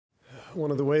One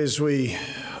of the ways we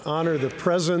honor the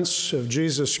presence of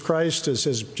Jesus Christ, as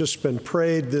has just been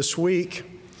prayed this week,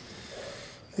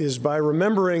 is by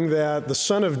remembering that the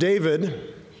Son of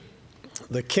David,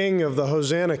 the King of the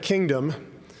Hosanna kingdom,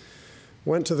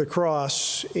 went to the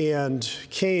cross and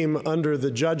came under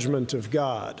the judgment of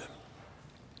God.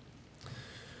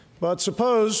 But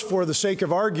suppose, for the sake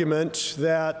of argument,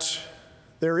 that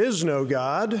there is no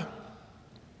God,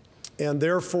 and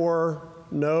therefore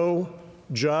no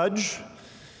judge,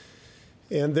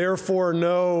 and therefore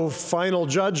no final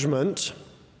judgment.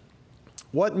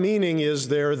 What meaning is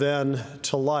there then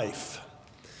to life?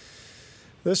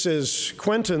 This is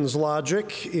Quentin's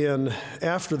logic in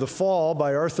After the Fall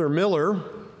by Arthur Miller,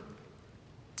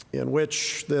 in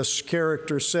which this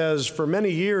character says, "For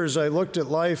many years I looked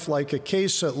at life like a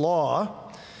case at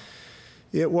law.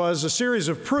 It was a series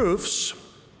of proofs.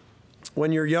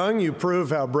 When you're young, you prove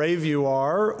how brave you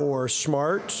are or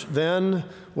smart, then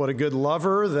what a good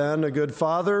lover, then a good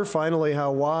father, finally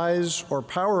how wise or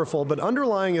powerful. But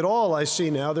underlying it all, I see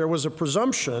now, there was a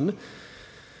presumption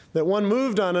that one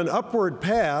moved on an upward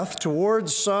path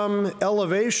towards some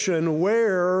elevation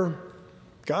where,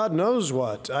 God knows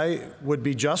what, I would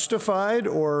be justified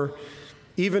or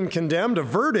even condemned, a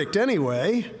verdict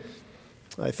anyway.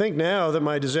 I think now that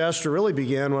my disaster really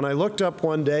began when I looked up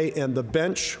one day and the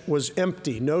bench was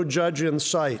empty, no judge in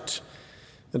sight.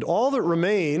 And all that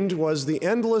remained was the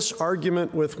endless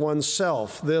argument with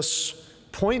oneself, this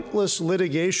pointless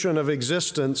litigation of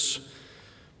existence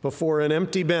before an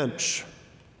empty bench,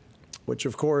 which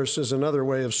of course is another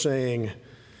way of saying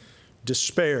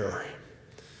despair."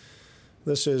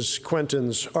 This is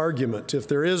Quentin's argument. If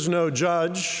there is no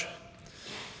judge,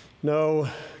 no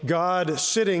God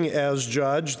sitting as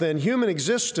judge, then human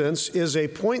existence is a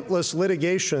pointless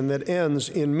litigation that ends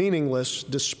in meaningless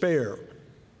despair.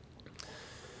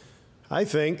 I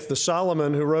think the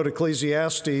Solomon who wrote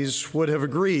Ecclesiastes would have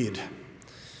agreed.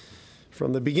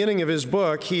 From the beginning of his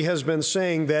book, he has been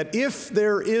saying that if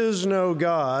there is no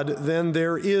God, then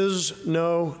there is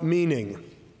no meaning.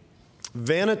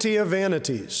 Vanity of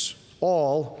vanities,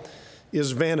 all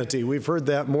is vanity. We've heard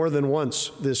that more than once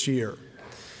this year.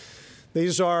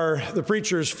 These are the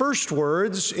preacher's first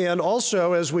words, and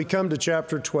also, as we come to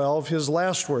chapter 12, his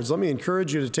last words. Let me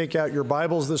encourage you to take out your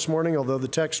Bibles this morning, although the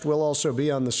text will also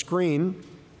be on the screen.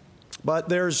 But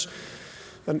there's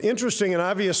an interesting and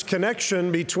obvious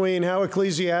connection between how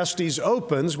Ecclesiastes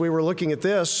opens. We were looking at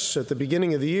this at the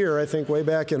beginning of the year, I think way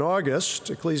back in August,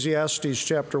 Ecclesiastes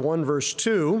chapter 1, verse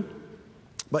 2.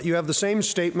 But you have the same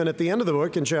statement at the end of the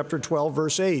book in chapter 12,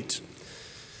 verse 8.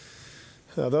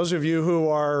 Those of you who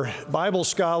are Bible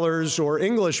scholars or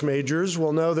English majors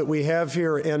will know that we have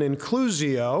here an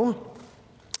inclusio,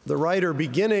 the writer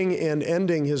beginning and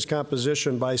ending his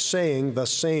composition by saying the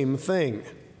same thing.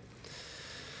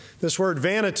 This word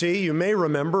vanity, you may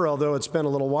remember, although it's been a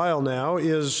little while now,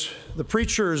 is the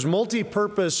preacher's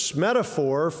multi-purpose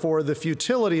metaphor for the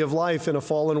futility of life in a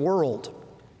fallen world.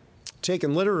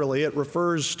 Taken literally, it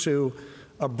refers to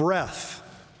a breath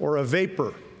or a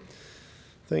vapor.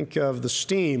 Think of the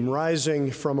steam rising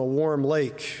from a warm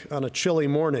lake on a chilly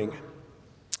morning.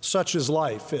 Such is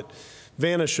life. It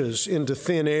vanishes into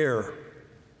thin air.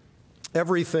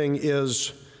 Everything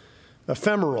is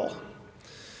ephemeral.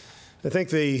 I think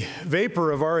the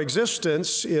vapor of our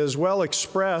existence is well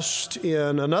expressed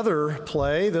in another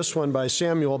play, this one by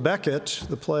Samuel Beckett,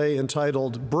 the play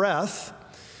entitled Breath.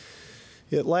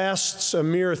 It lasts a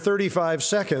mere 35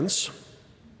 seconds.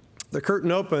 The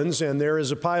curtain opens, and there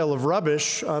is a pile of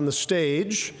rubbish on the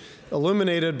stage,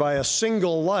 illuminated by a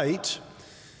single light.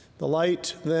 The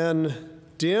light then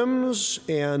dims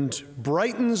and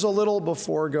brightens a little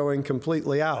before going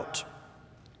completely out.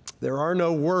 There are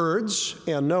no words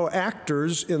and no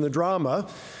actors in the drama,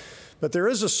 but there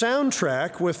is a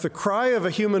soundtrack with the cry of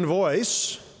a human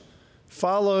voice,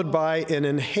 followed by an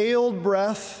inhaled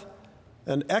breath,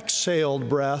 an exhaled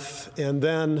breath, and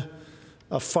then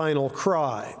a final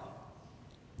cry.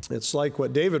 It's like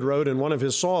what David wrote in one of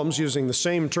his Psalms using the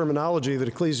same terminology that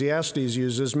Ecclesiastes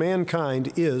uses.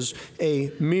 Mankind is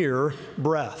a mere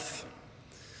breath.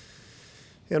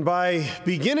 And by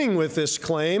beginning with this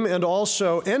claim and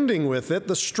also ending with it,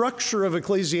 the structure of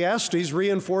Ecclesiastes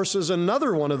reinforces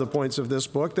another one of the points of this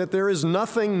book, that there is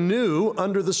nothing new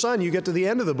under the sun. You get to the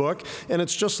end of the book, and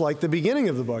it's just like the beginning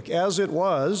of the book. As it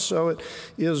was, so it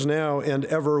is now and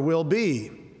ever will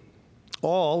be.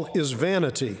 All is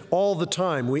vanity, all the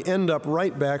time. We end up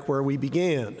right back where we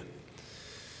began.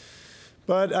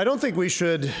 But I don't think we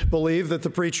should believe that the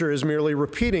preacher is merely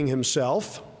repeating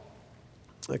himself.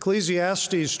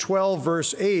 Ecclesiastes 12,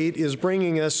 verse 8, is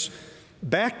bringing us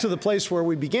back to the place where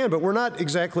we began, but we're not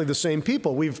exactly the same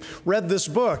people. We've read this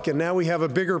book, and now we have a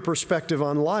bigger perspective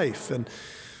on life. And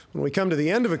when we come to the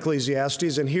end of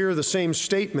Ecclesiastes and hear the same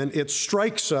statement, it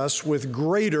strikes us with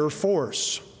greater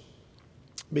force.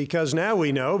 Because now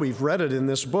we know, we've read it in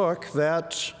this book,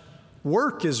 that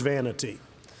work is vanity.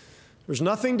 There's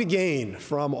nothing to gain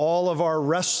from all of our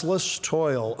restless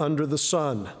toil under the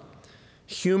sun.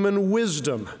 Human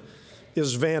wisdom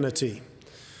is vanity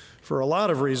for a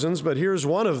lot of reasons, but here's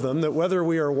one of them, that whether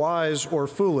we are wise or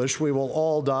foolish, we will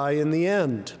all die in the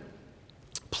end.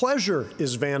 Pleasure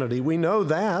is vanity. We know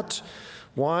that.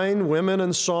 Wine, women,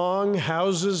 and song,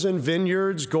 houses and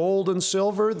vineyards, gold and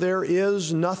silver, there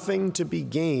is nothing to be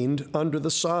gained under the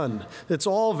sun. It's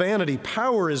all vanity.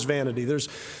 Power is vanity. There's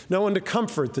no one to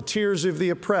comfort the tears of the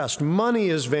oppressed. Money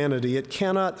is vanity. It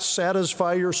cannot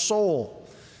satisfy your soul.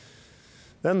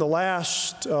 Then the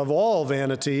last of all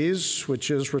vanities,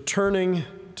 which is returning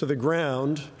to the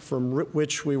ground from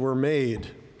which we were made.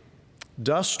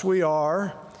 Dust we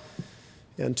are,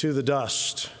 and to the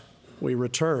dust we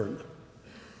return.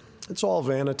 It's all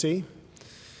vanity.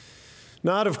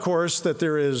 Not, of course, that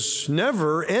there is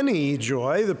never any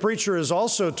joy. The preacher has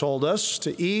also told us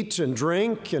to eat and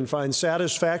drink and find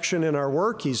satisfaction in our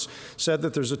work. He's said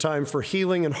that there's a time for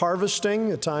healing and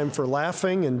harvesting, a time for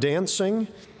laughing and dancing.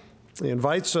 He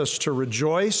invites us to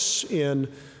rejoice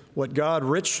in what God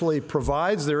richly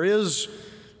provides. There is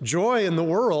joy in the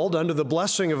world under the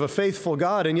blessing of a faithful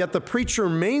God, and yet the preacher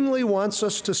mainly wants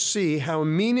us to see how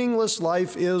meaningless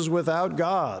life is without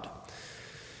God,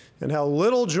 and how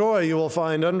little joy you will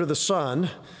find under the sun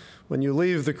when you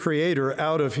leave the Creator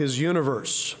out of His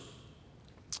universe.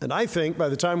 And I think by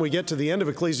the time we get to the end of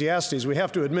Ecclesiastes, we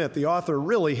have to admit the author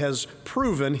really has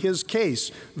proven his case.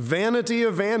 Vanity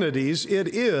of vanities, it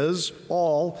is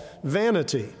all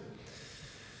vanity.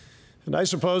 And I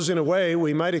suppose in a way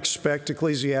we might expect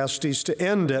Ecclesiastes to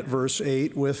end at verse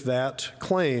 8 with that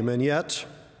claim. And yet,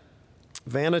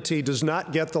 vanity does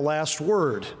not get the last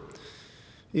word,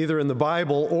 either in the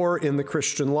Bible or in the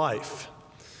Christian life.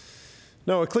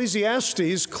 No,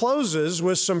 Ecclesiastes closes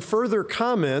with some further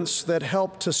comments that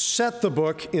help to set the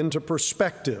book into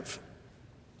perspective.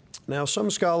 Now, some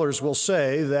scholars will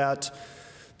say that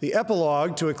the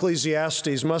epilogue to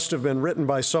Ecclesiastes must have been written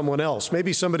by someone else,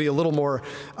 maybe somebody a little more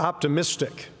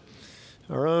optimistic.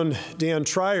 Our own Dan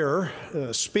Trier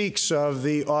speaks of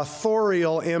the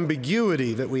authorial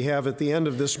ambiguity that we have at the end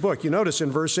of this book. You notice in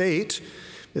verse 8,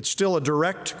 it's still a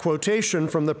direct quotation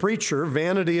from the preacher.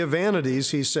 Vanity of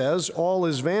vanities, he says, all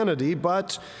is vanity.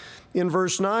 But in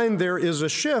verse 9, there is a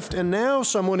shift, and now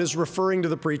someone is referring to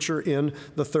the preacher in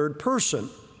the third person,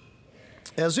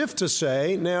 as if to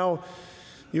say, now,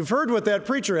 you've heard what that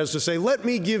preacher has to say. Let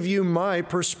me give you my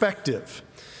perspective.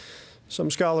 Some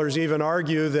scholars even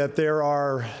argue that there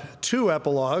are two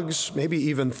epilogues, maybe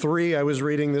even three I was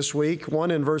reading this week,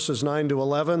 one in verses 9 to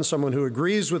 11, someone who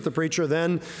agrees with the preacher,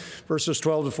 then verses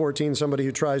 12 to 14, somebody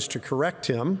who tries to correct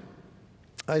him.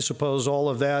 I suppose all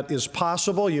of that is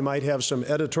possible. You might have some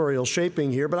editorial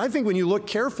shaping here, but I think when you look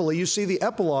carefully, you see the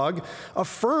epilogue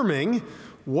affirming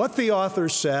what the author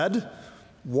said,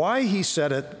 why he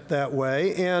said it that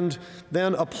way, and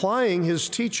then applying his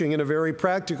teaching in a very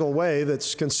practical way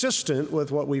that's consistent with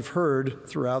what we've heard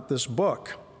throughout this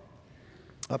book.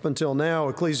 Up until now,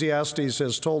 Ecclesiastes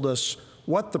has told us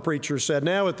what the preacher said.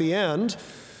 Now at the end,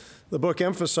 the book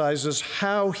emphasizes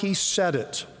how he said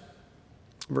it.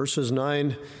 Verses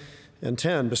 9 and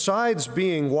 10. Besides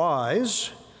being wise,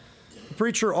 the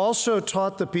preacher also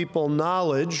taught the people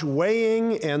knowledge,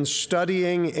 weighing and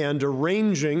studying and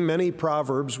arranging many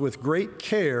proverbs with great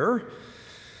care.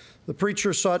 The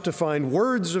preacher sought to find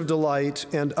words of delight,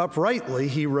 and uprightly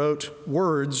he wrote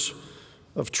words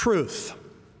of truth.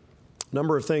 A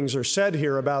number of things are said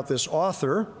here about this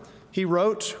author. He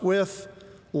wrote with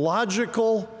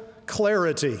logical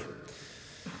clarity.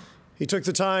 He took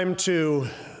the time to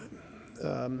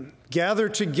gather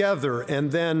together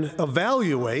and then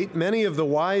evaluate many of the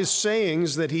wise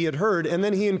sayings that he had heard, and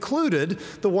then he included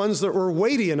the ones that were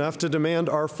weighty enough to demand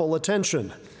our full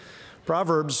attention.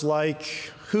 Proverbs like,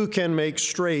 who can make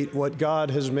straight what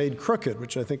God has made crooked,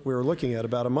 which I think we were looking at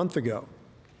about a month ago.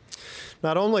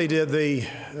 Not only did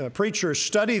the preacher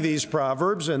study these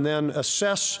proverbs and then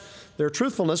assess their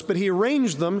truthfulness, but he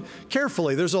arranged them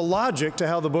carefully. There's a logic to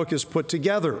how the book is put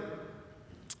together.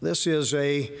 This is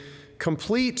a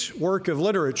complete work of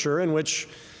literature in which,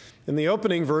 in the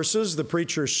opening verses, the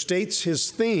preacher states his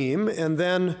theme and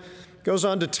then goes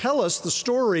on to tell us the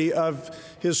story of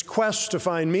his quest to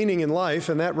find meaning in life,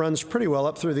 and that runs pretty well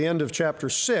up through the end of chapter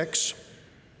 6.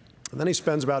 And then he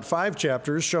spends about 5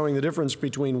 chapters showing the difference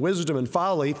between wisdom and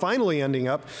folly, finally ending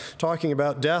up talking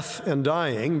about death and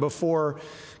dying before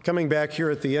coming back here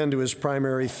at the end to his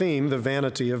primary theme, the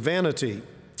vanity of vanity.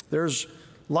 There's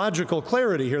logical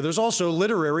clarity here. There's also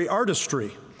literary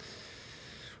artistry.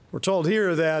 We're told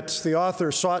here that the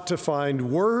author sought to find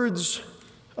words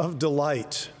of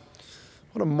delight.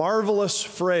 What a marvelous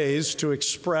phrase to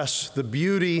express the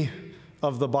beauty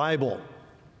of the Bible.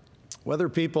 Whether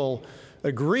people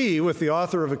agree with the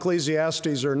author of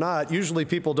Ecclesiastes or not, usually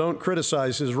people don't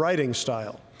criticize his writing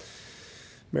style.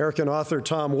 American author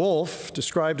Tom Wolfe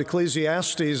described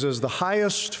Ecclesiastes as the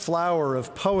highest flower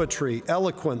of poetry,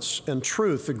 eloquence, and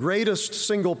truth, the greatest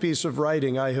single piece of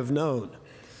writing I have known.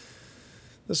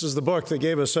 This is the book that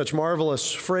gave us such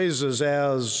marvelous phrases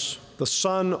as, "The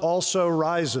sun also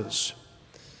rises,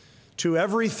 to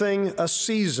everything a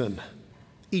season,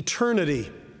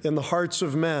 eternity in the hearts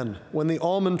of men, when the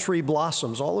almond tree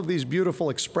blossoms," all of these beautiful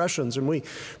expressions. And we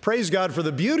praise God for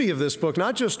the beauty of this book,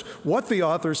 not just what the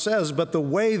author says, but the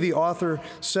way the author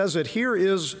says it. Here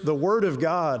is the Word of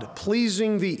God,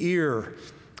 pleasing the ear,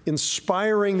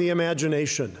 inspiring the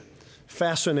imagination,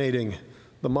 fascinating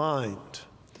the mind.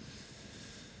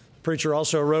 The preacher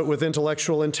also wrote with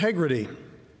intellectual integrity.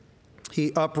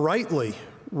 He uprightly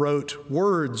wrote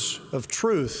words of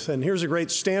truth. And here's a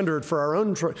great standard for our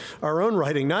own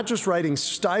writing, not just writing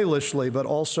stylishly, but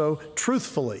also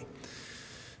truthfully.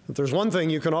 If there's one thing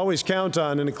you can always count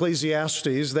on in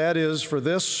Ecclesiastes, that is for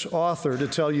this author to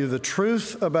tell you the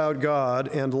truth about God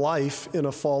and life in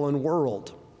a fallen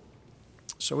world.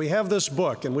 So we have this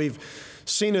book, and we've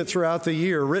seen it throughout the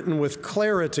year, written with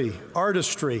clarity,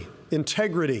 artistry,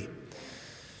 integrity.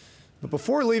 But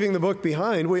before leaving the book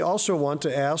behind, we also want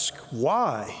to ask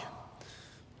why.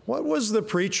 What was the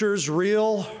preacher's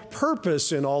real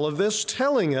purpose in all of this,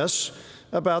 telling us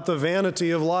about the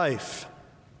vanity of life?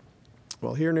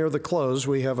 Well, here near the close,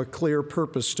 we have a clear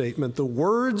purpose statement. The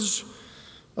words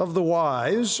of the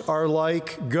wise are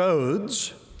like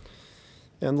goads,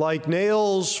 and like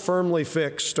nails firmly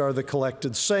fixed are the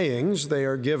collected sayings. They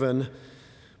are given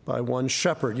by one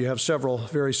shepherd. You have several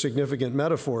very significant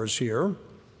metaphors here.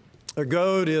 A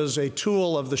goad is a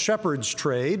tool of the shepherd's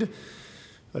trade,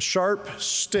 a sharp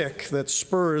stick that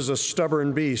spurs a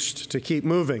stubborn beast to keep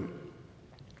moving.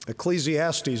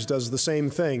 Ecclesiastes does the same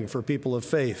thing for people of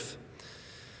faith.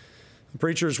 The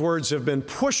preacher's words have been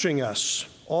pushing us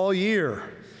all year,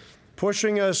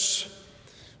 pushing us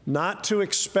not to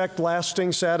expect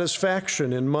lasting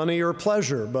satisfaction in money or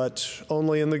pleasure, but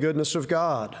only in the goodness of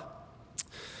God.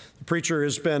 The preacher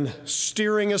has been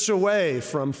steering us away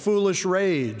from foolish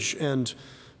rage and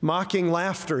mocking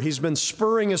laughter. He's been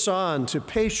spurring us on to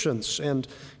patience and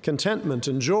contentment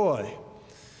and joy.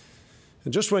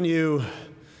 And just when you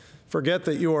forget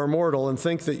that you are mortal and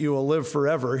think that you will live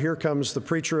forever, here comes the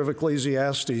preacher of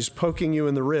Ecclesiastes poking you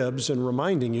in the ribs and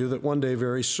reminding you that one day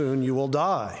very soon you will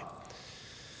die.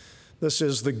 This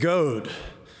is the goad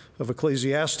of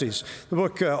Ecclesiastes. The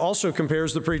book also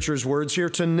compares the preacher's words here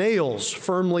to nails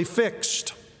firmly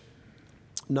fixed.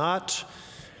 Not,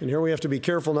 and here we have to be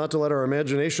careful not to let our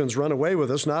imaginations run away with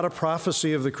us, not a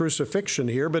prophecy of the crucifixion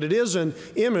here, but it is an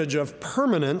image of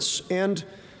permanence and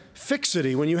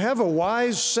fixity. When you have a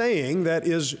wise saying that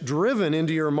is driven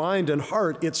into your mind and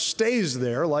heart, it stays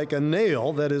there like a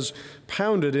nail that is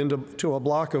pounded into a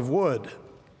block of wood.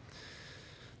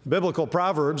 The biblical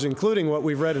proverbs, including what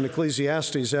we've read in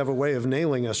Ecclesiastes, have a way of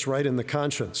nailing us right in the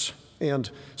conscience and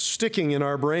sticking in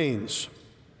our brains.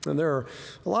 And there are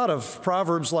a lot of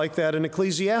proverbs like that in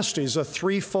Ecclesiastes. A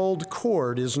threefold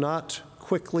cord is not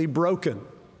quickly broken.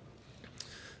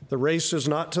 The race is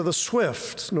not to the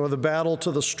swift, nor the battle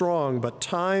to the strong, but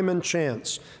time and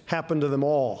chance happen to them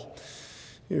all.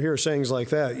 You hear sayings like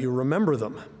that, you remember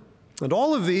them. And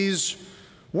all of these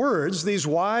words, these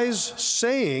wise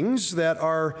sayings that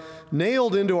are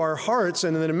nailed into our hearts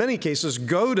and in many cases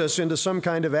goad us into some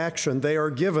kind of action, they are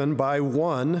given by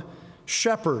one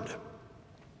shepherd.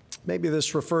 Maybe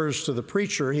this refers to the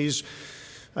preacher. He's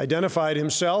identified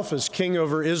himself as king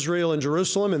over Israel and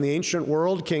Jerusalem. In the ancient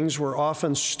world, kings were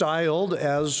often styled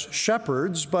as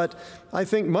shepherds, but I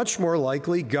think much more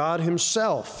likely God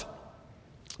himself.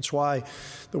 That's why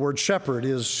the word shepherd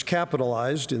is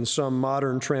capitalized in some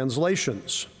modern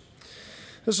translations.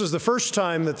 This is the first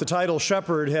time that the title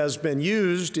shepherd has been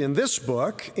used in this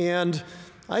book, and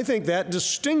I think that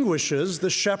distinguishes the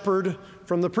shepherd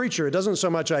from the preacher. It doesn't so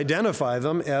much identify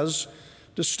them as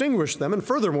distinguish them. And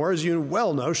furthermore, as you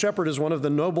well know, shepherd is one of the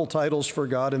noble titles for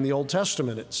God in the Old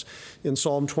Testament. It's in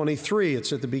Psalm 23.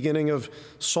 It's at the beginning of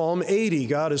Psalm 80.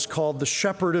 God is called the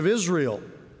shepherd of Israel.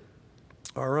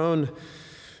 Our own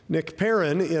Nick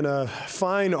Perrin, in a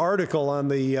fine article on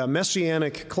the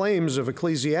messianic claims of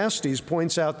Ecclesiastes,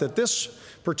 points out that this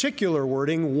particular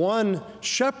wording, one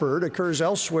shepherd, occurs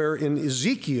elsewhere in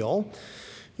Ezekiel,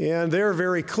 and there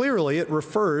very clearly it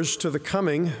refers to the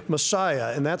coming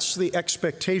Messiah, and that's the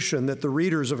expectation that the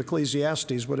readers of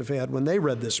Ecclesiastes would have had when they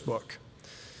read this book.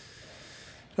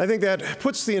 I think that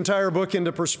puts the entire book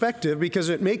into perspective because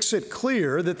it makes it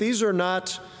clear that these are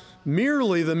not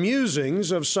merely the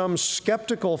musings of some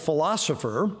skeptical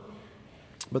philosopher,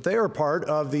 but they are part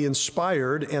of the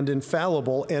inspired and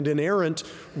infallible and inerrant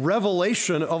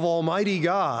revelation of Almighty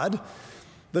God.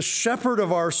 The shepherd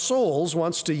of our souls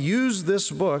wants to use this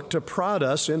book to prod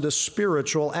us into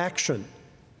spiritual action.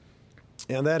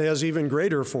 And that has even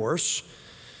greater force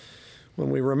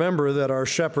when we remember that our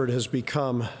shepherd has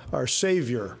become our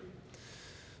Savior.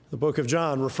 The book of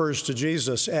John refers to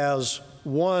Jesus as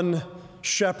one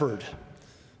shepherd,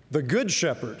 the good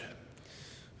shepherd,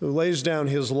 who lays down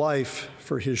his life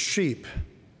for his sheep.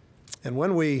 And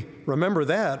when we remember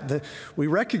that, we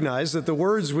recognize that the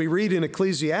words we read in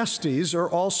Ecclesiastes are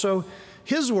also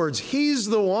his words. He's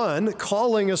the one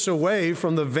calling us away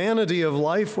from the vanity of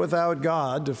life without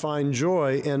God to find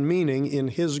joy and meaning in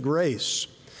his grace.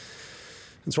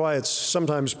 That's why it's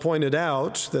sometimes pointed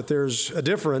out that there's a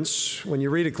difference when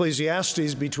you read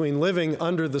Ecclesiastes between living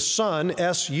under the sun,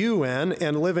 S-U-N,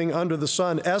 and living under the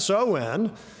sun,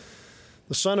 S-O-N,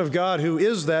 the Son of God who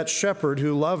is that shepherd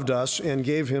who loved us and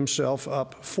gave himself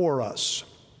up for us.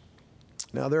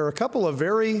 Now, there are a couple of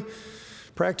very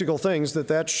practical things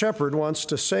that shepherd wants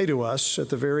to say to us at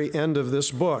the very end of this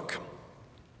book.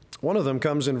 One of them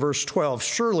comes in verse 12.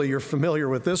 Surely you're familiar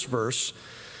with this verse.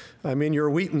 I mean, you're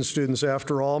Wheaton students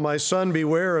after all. My son,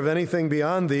 beware of anything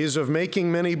beyond these. Of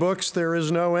making many books there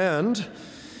is no end,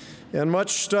 and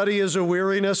much study is a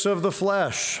weariness of the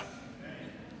flesh.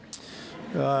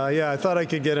 I thought I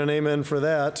could get an amen for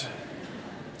that.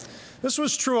 This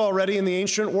was true already in the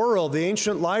ancient world. The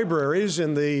ancient libraries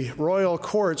in the royal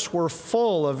courts were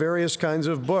full of various kinds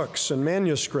of books and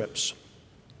manuscripts.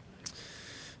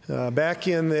 Back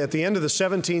at the end of the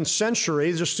 17th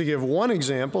century, just to give one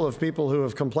example of people who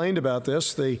have complained about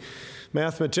this, the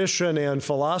mathematician and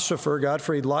philosopher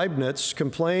Gottfried Leibniz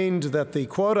complained that the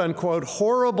quote-unquote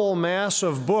horrible mass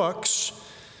of books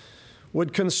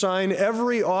would consign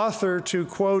every author to,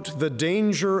 quote, the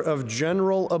danger of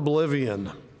general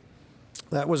oblivion.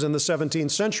 That was in the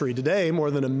 17th century. Today, more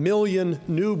than 1 million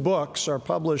new books are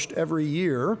published every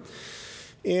year.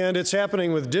 And it's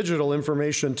happening with digital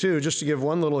information, too. Just to give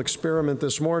one little experiment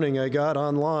this morning I got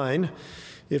online.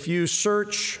 If you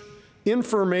search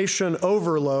information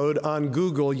overload on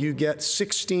Google, you get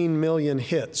 16 million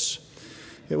hits.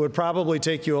 It would probably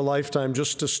take you a lifetime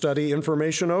just to study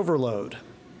information overload.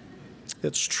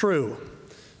 It's true.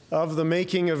 Of the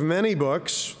making of many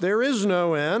books, there is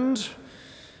no end,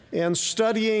 and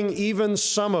studying even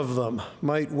some of them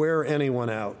might wear anyone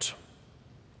out.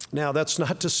 Now, that's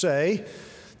not to say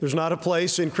there's not a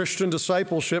place in Christian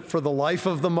discipleship for the life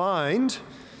of the mind.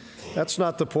 That's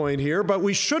not the point here. But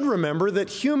we should remember that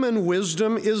human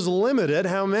wisdom is limited.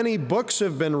 How many books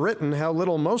have been written, how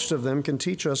little most of them can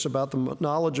teach us about the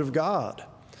knowledge of God.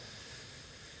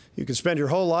 You can spend your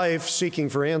whole life seeking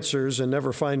for answers and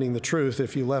never finding the truth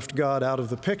if you left God out of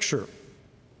the picture.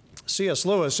 C.S.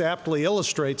 Lewis aptly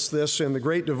illustrates this in The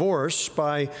Great Divorce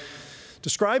by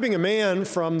describing a man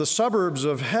from the suburbs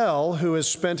of hell who has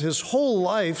spent his whole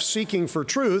life seeking for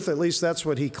truth, at least that's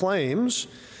what he claims,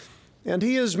 and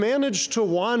he has managed to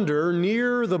wander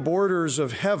near the borders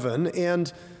of heaven,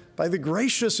 and by the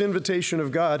gracious invitation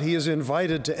of God, he is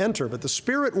invited to enter. But the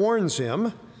Spirit warns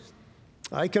him,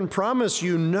 I can promise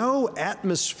you no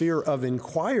atmosphere of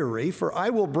inquiry, for I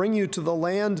will bring you to the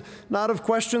land not of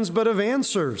questions but of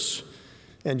answers,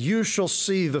 and you shall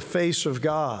see the face of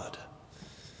God.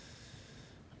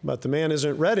 But the man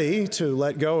isn't ready to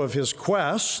let go of his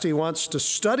quest. He wants to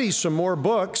study some more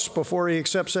books before he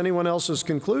accepts anyone else's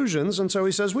conclusions. And so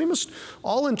he says, we must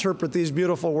all interpret these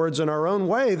beautiful words in our own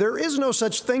way. There is no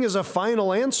such thing as a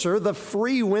final answer. The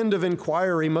free wind of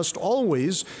inquiry must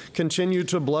always continue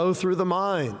to blow through the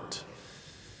mind.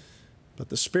 But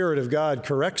the Spirit of God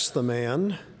corrects the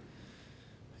man.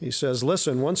 He says,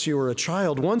 listen, once you were a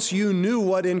child, once you knew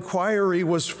what inquiry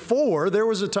was for, there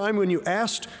was a time when you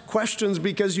asked questions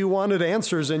because you wanted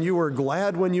answers, and you were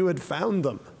glad when you had found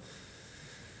them.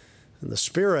 And the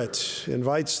Spirit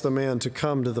invites the man to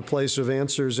come to the place of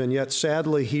answers, and yet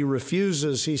sadly he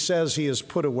refuses. He says he has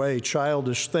put away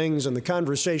childish things, and the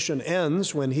conversation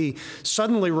ends when he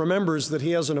suddenly remembers that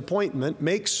he has an appointment,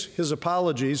 makes his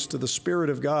apologies to the Spirit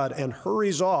of God, and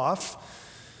hurries off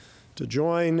to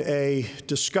join a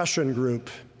discussion group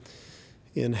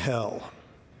in hell.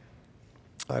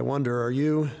 I wonder, are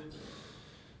you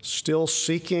still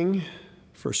seeking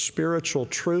for spiritual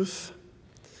truth?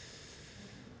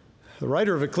 The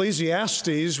writer of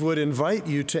Ecclesiastes would invite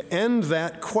you to end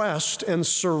that quest and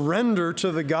surrender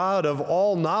to the God of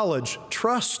all knowledge.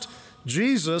 Trust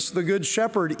Jesus, the Good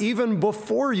Shepherd, even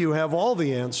before you have all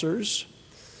the answers.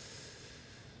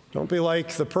 Don't be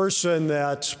like the person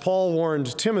that Paul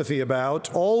warned Timothy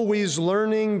about, always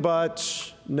learning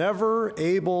but never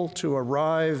able to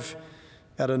arrive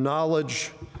at a knowledge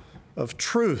of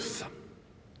truth.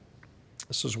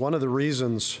 This is one of the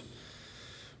reasons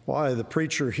why the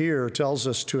preacher here tells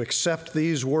us to accept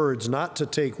these words, not to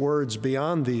take words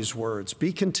beyond these words.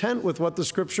 Be content with what the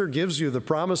Scripture gives you, the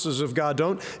promises of God.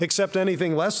 Don't accept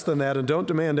anything less than that, and don't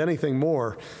demand anything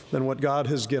more than what God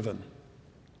has given.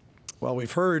 Well,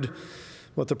 we've heard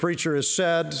what the preacher has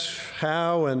said,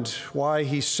 how and why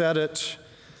he said it.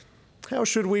 How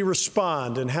should we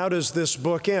respond, and how does this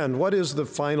book end? What is the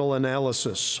final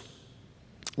analysis?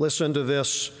 Listen to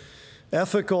this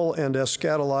ethical and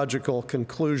eschatological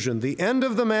conclusion. The end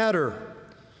of the matter.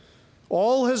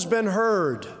 All has been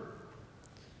heard.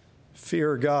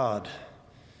 Fear God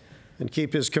and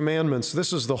keep his commandments.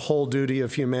 This is the whole duty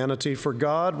of humanity, for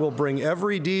God will bring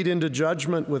every deed into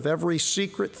judgment with every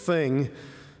secret thing,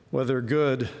 whether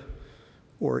good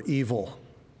or evil.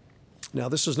 Now,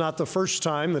 this is not the first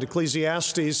time that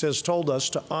Ecclesiastes has told us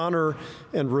to honor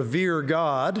and revere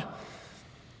God.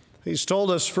 He's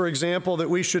told us, for example, that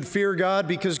we should fear God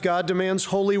because God demands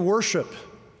holy worship.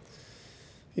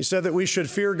 He said that we should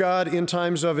fear God in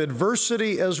times of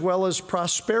adversity as well as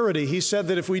prosperity. He said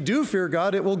that if we do fear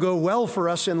God, it will go well for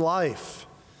us in life.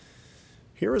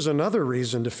 Here is another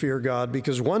reason to fear God,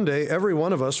 because one day every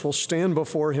one of us will stand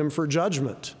before him for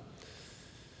judgment.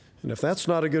 And if that's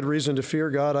not a good reason to fear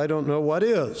God, I don't know what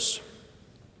is.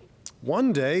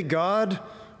 One day God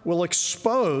will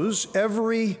expose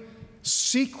every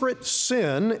secret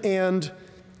sin and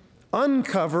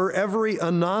uncover every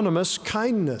anonymous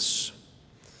kindness.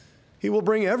 He will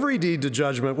bring every deed to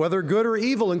judgment, whether good or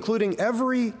evil, including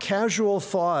every casual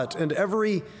thought and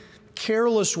every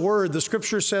careless word. The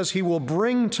Scripture says he will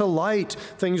bring to light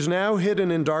things now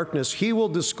hidden in darkness. He will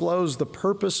disclose the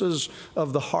purposes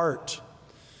of the heart.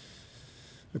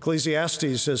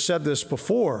 Ecclesiastes has said this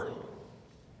before.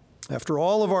 After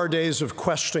all of our days of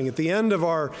questing, at the end of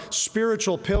our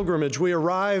spiritual pilgrimage, we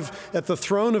arrive at the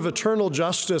throne of eternal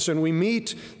justice and we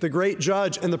meet the great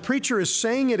judge. And the preacher is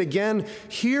saying it again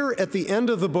here at the end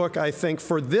of the book, I think,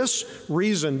 for this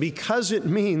reason, because it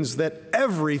means that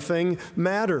everything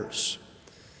matters.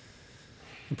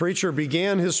 The preacher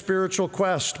began his spiritual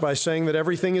quest by saying that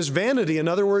everything is vanity. In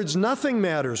other words, nothing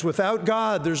matters. Without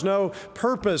God, there's no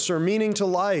purpose or meaning to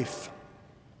life.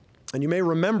 And you may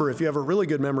remember, if you have a really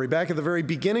good memory, back at the very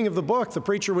beginning of the book, the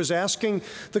preacher was asking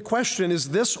the question,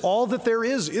 is this all that there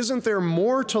is? Isn't there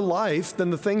more to life than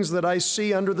the things that I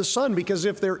see under the sun? Because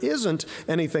if there isn't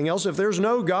anything else, if there's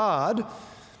no God,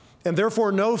 and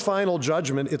therefore no final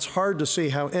judgment, it's hard to see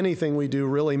how anything we do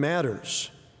really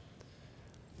matters.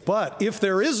 But if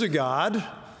there is a God,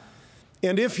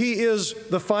 and if he is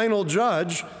the final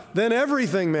judge, then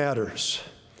everything matters.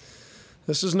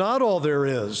 This is not all there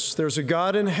is. There's a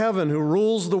God in heaven who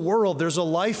rules the world. There's a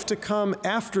life to come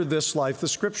after this life. The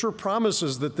Scripture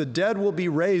promises that the dead will be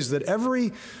raised, that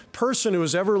every person who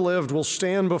has ever lived will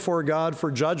stand before God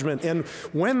for judgment. And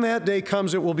when that day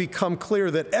comes, it will become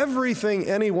clear that everything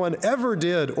anyone ever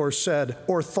did or said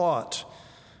or thought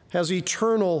has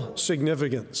eternal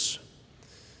significance.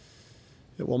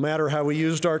 It will matter how we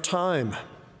used our time,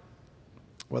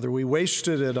 whether we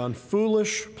wasted it on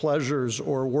foolish pleasures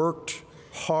or worked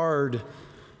hard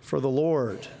for the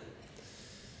Lord.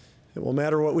 It will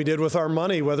matter what we did with our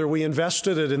money, whether we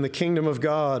invested it in the kingdom of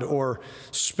God or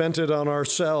spent it on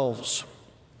ourselves.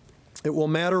 It will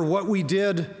matter what we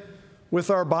did with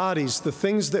our bodies, the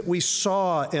things that we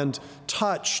saw and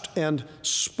touched and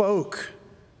spoke.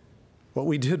 What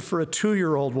we did for a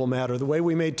 2-year-old will matter, the way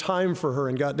we made time for her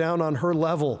and got down on her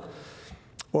level.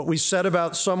 What we said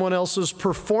about someone else's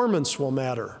performance will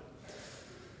matter.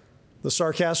 The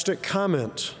sarcastic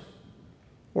comment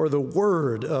or the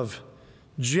word of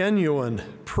genuine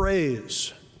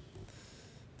praise,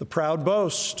 the proud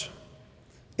boast,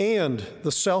 and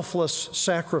the selfless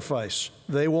sacrifice.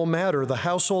 They will matter. The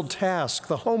household task,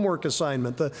 the homework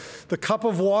assignment, the cup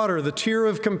of water, the tear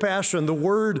of compassion, the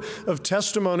word of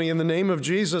testimony in the name of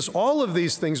Jesus. All of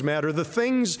these things matter. The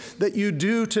things that you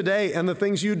do today and the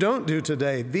things you don't do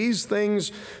today, these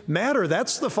things matter.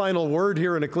 That's the final word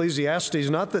here in Ecclesiastes.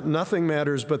 Not that nothing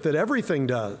matters, but that everything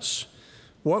does.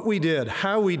 What we did,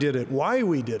 how we did it, why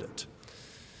we did it.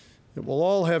 It will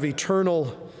all have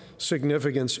eternal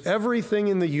significance. Everything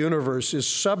in the universe is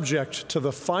subject to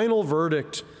the final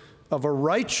verdict of a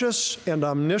righteous and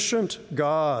omniscient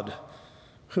God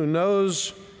who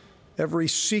knows every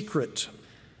secret.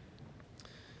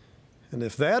 And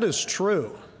if that is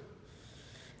true,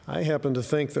 I happen to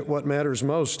think that what matters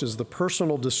most is the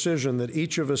personal decision that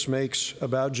each of us makes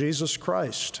about Jesus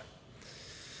Christ.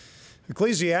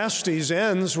 Ecclesiastes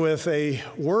ends with a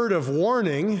word of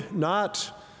warning,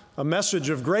 not a message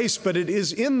of grace, but it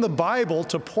is in the Bible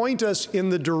to point us in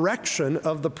the direction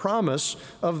of the promise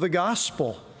of the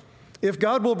gospel. If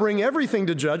God will bring everything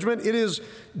to judgment, it is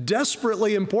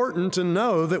desperately important to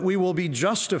know that we will be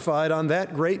justified on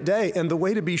that great day. And the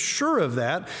way to be sure of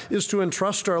that is to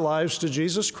entrust our lives to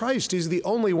Jesus Christ. He's the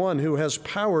only one who has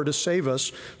power to save us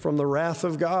from the wrath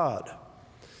of God.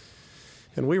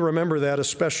 And we remember that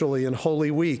especially in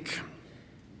Holy Week,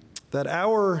 that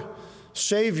our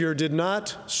Savior did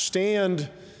not stand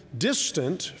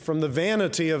distant from the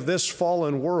vanity of this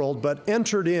fallen world, but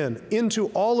entered into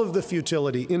all of the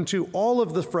futility, into all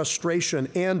of the frustration,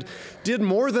 and did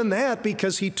more than that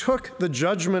because he took the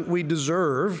judgment we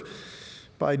deserve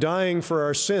by dying for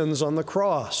our sins on the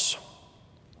cross.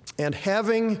 And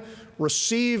having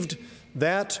received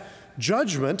that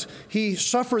judgment, he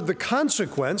suffered the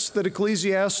consequence that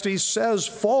Ecclesiastes says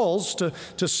falls to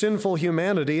sinful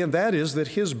humanity, and that is that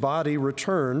his body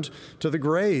returned to the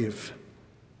grave.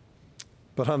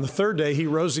 But on the third day, he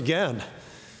rose again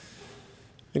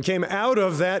and came out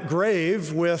of that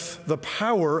grave with the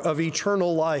power of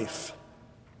eternal life.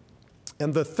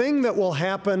 And the thing that will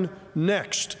happen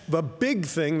next, the big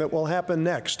thing that will happen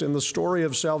next in the story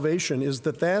of salvation, is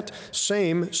that that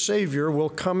same Savior will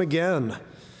come again.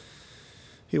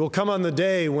 He will come on the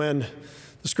day when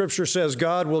the Scripture says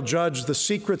God will judge the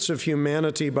secrets of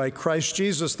humanity by Christ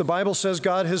Jesus. The Bible says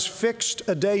God has fixed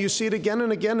a day. You see it again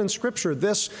and again in Scripture,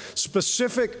 this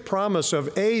specific promise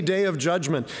of a day of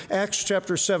judgment. Acts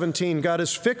chapter 17, God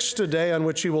has fixed a day on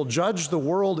which he will judge the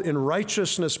world in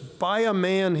righteousness by a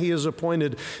man he has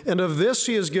appointed. And of this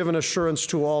he has given assurance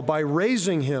to all by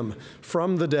raising him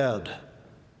from the dead.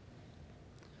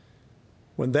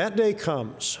 When that day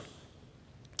comes,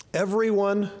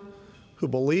 everyone who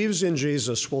believes in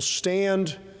Jesus will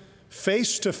stand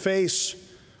face to face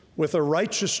with a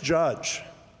righteous judge,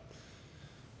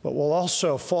 but will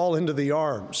also fall into the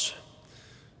arms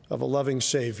of a loving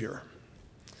Savior.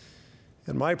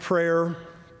 And my prayer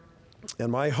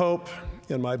and my hope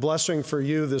and my blessing for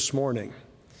you this morning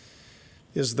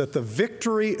is that the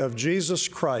victory of Jesus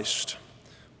Christ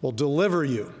will deliver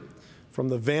you from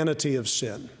the vanity of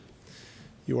sin.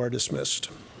 You are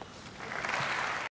dismissed.